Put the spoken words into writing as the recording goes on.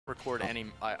record any.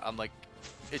 I'm like,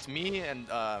 it's me and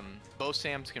both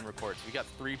Sams can record. So we got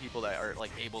 3 people that are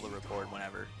like able to record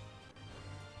whenever.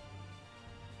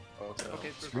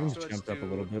 Okay, Stream's jumped up a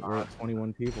little bit. We're at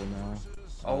 21 people now.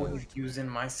 Oh, he's using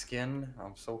my skin.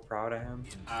 I'm so proud of him.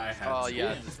 I have. Oh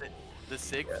yeah, the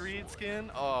Siegfried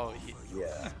skin. Oh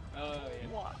Yeah.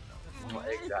 what?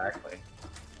 Exactly.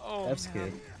 Oh, That's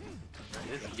good.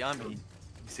 it's yummy. You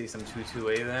see some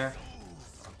 2-2-A there?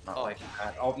 Not Oh. like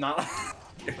that. Oh, not.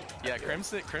 Yeah,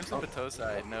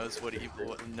 CrimsonBattousai knows what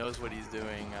he's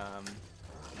doing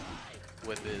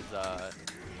with his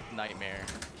nightmare.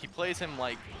 He plays him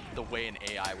like the way an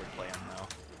AI would play him though.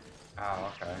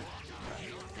 Oh, okay.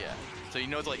 Yeah. So he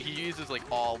knows like he uses like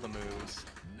all the moves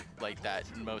like that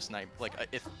most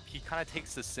if he kind of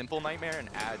takes the simple nightmare and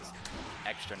adds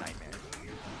extra nightmare.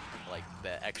 Like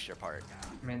the extra part.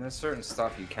 I mean, there's certain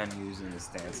stuff you can use in the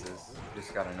stances. You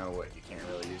just gotta know what you can't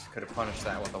really use. Could have punished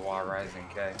that with a wall rising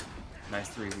K. Nice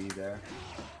 3V there.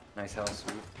 Nice hell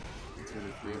sweep.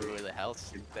 Ooh, the hell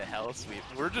sweep.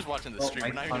 We're just watching the stream.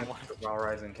 We're not even watching. Wall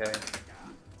rising K.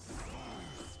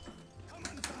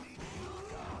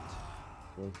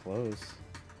 We're close.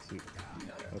 See,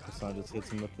 okosan just hits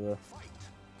him with the.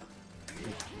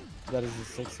 That is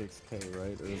a 6-6K,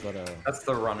 right? Or is that a? That's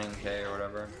the running K or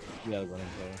whatever. Yeah, the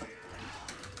running K.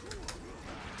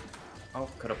 Oh,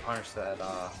 could have punished that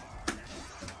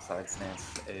side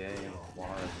stance AA with wall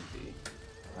rising B.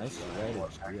 Nice strategy.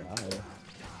 Yeah.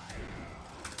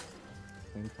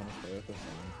 Clean punish for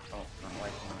okosan. Oh, not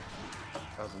liking that.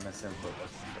 That was a misinput.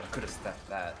 I could have stepped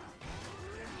that.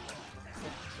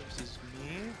 Versus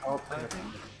me?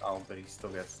 Oh, but he still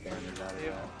gets standard out of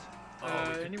that.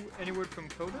 Any word from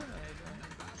Coda?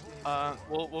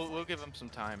 We'll give him some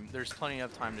time. There's plenty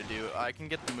of time to do. I can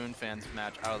get the Moon Fans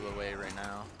match out of the way right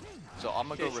now, so I'm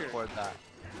gonna go record that.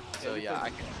 So yeah, I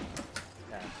can.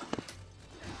 Yeah.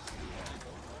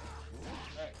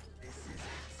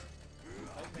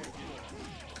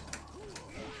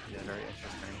 Yeah, very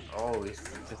interesting. Oh, he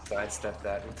just sidestepped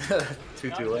that with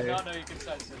 2-2-A. No, you can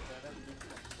sidestep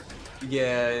that.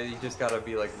 Yeah, you just gotta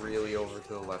be like really over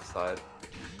to the left side.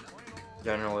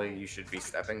 Generally, you should be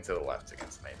stepping to the left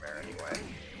against Nightmare anyway.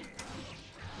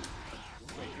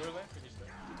 Wait, your left or his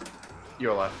left?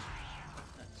 Your left.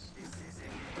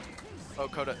 Oh,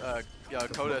 Coda. Yeah,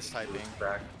 Coda's typing.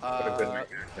 Back. Put a good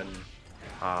Nightmare. Then,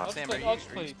 Sam, I'll just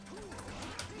play.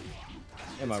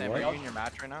 Am I Sam, right? are you in your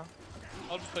match right now?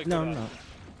 I'll just play. No, Coda. I'm not.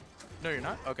 No, you're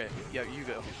not. Okay. Yeah, you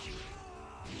go.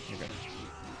 Okay.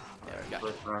 Yeah, we got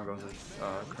first round goes with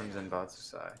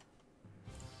CrimsonBattousai.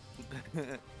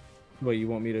 Wait, you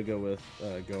want me to go with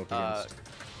go up against?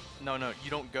 No, you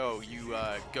don't go. You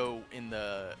go in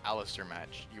the Alistair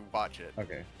match. You watch it.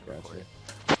 Okay, gotcha.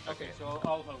 Okay, so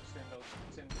I'll host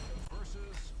and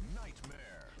Versus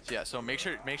Nightmare. So yeah, so make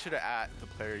sure to add the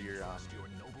player you're Your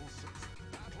noble six.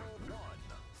 Battle 1.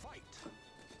 Fight.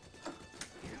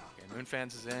 Okay, Moon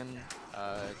Fans is in.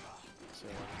 So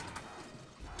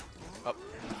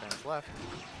Moon Fans left.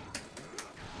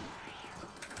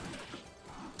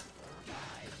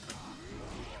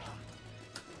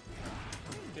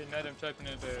 Okay, now I'm typing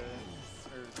it, or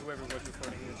whoever was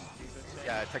recording this.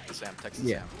 Yeah, text to Sam. Text to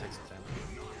Sam.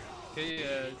 Okay,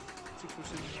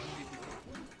 646.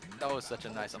 That was such a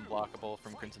nice unblockable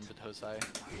from CrimsonBattousai.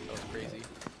 That was crazy.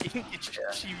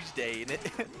 Tuesday,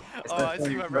 innit? Oh, I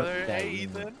see my brother. Hey,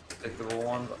 Ethan. Like the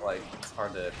one, but like it's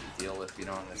hard to deal with if you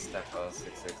don't have to step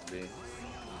 6-6B.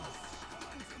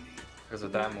 Because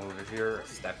with that move, if you're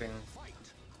stepping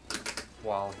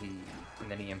while and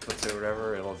then he inputs it or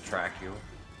whatever, it'll track you.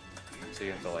 So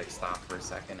you have to like stop for a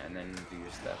second and then do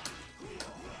your step.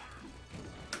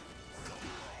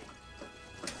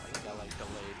 I like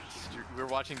delayed. We're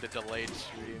watching the delayed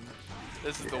stream.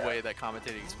 This is the way that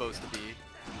commentating is supposed to be.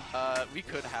 We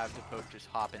could have the coach just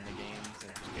hop into games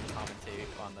and just get commentate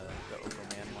on the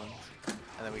Overman ones,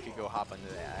 and then we could go hop into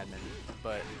the admin.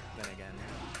 But then again,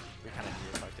 we kind of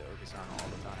need to talk to okosan all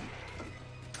the time.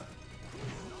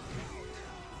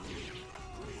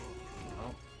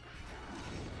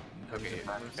 Okay,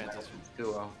 Moon Fans is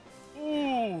Duo.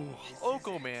 Ooh,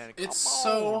 Oko man. It's come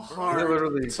so on, bro. hard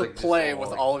Literally, to like, play just with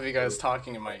all, all of you guys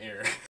talking in my ear.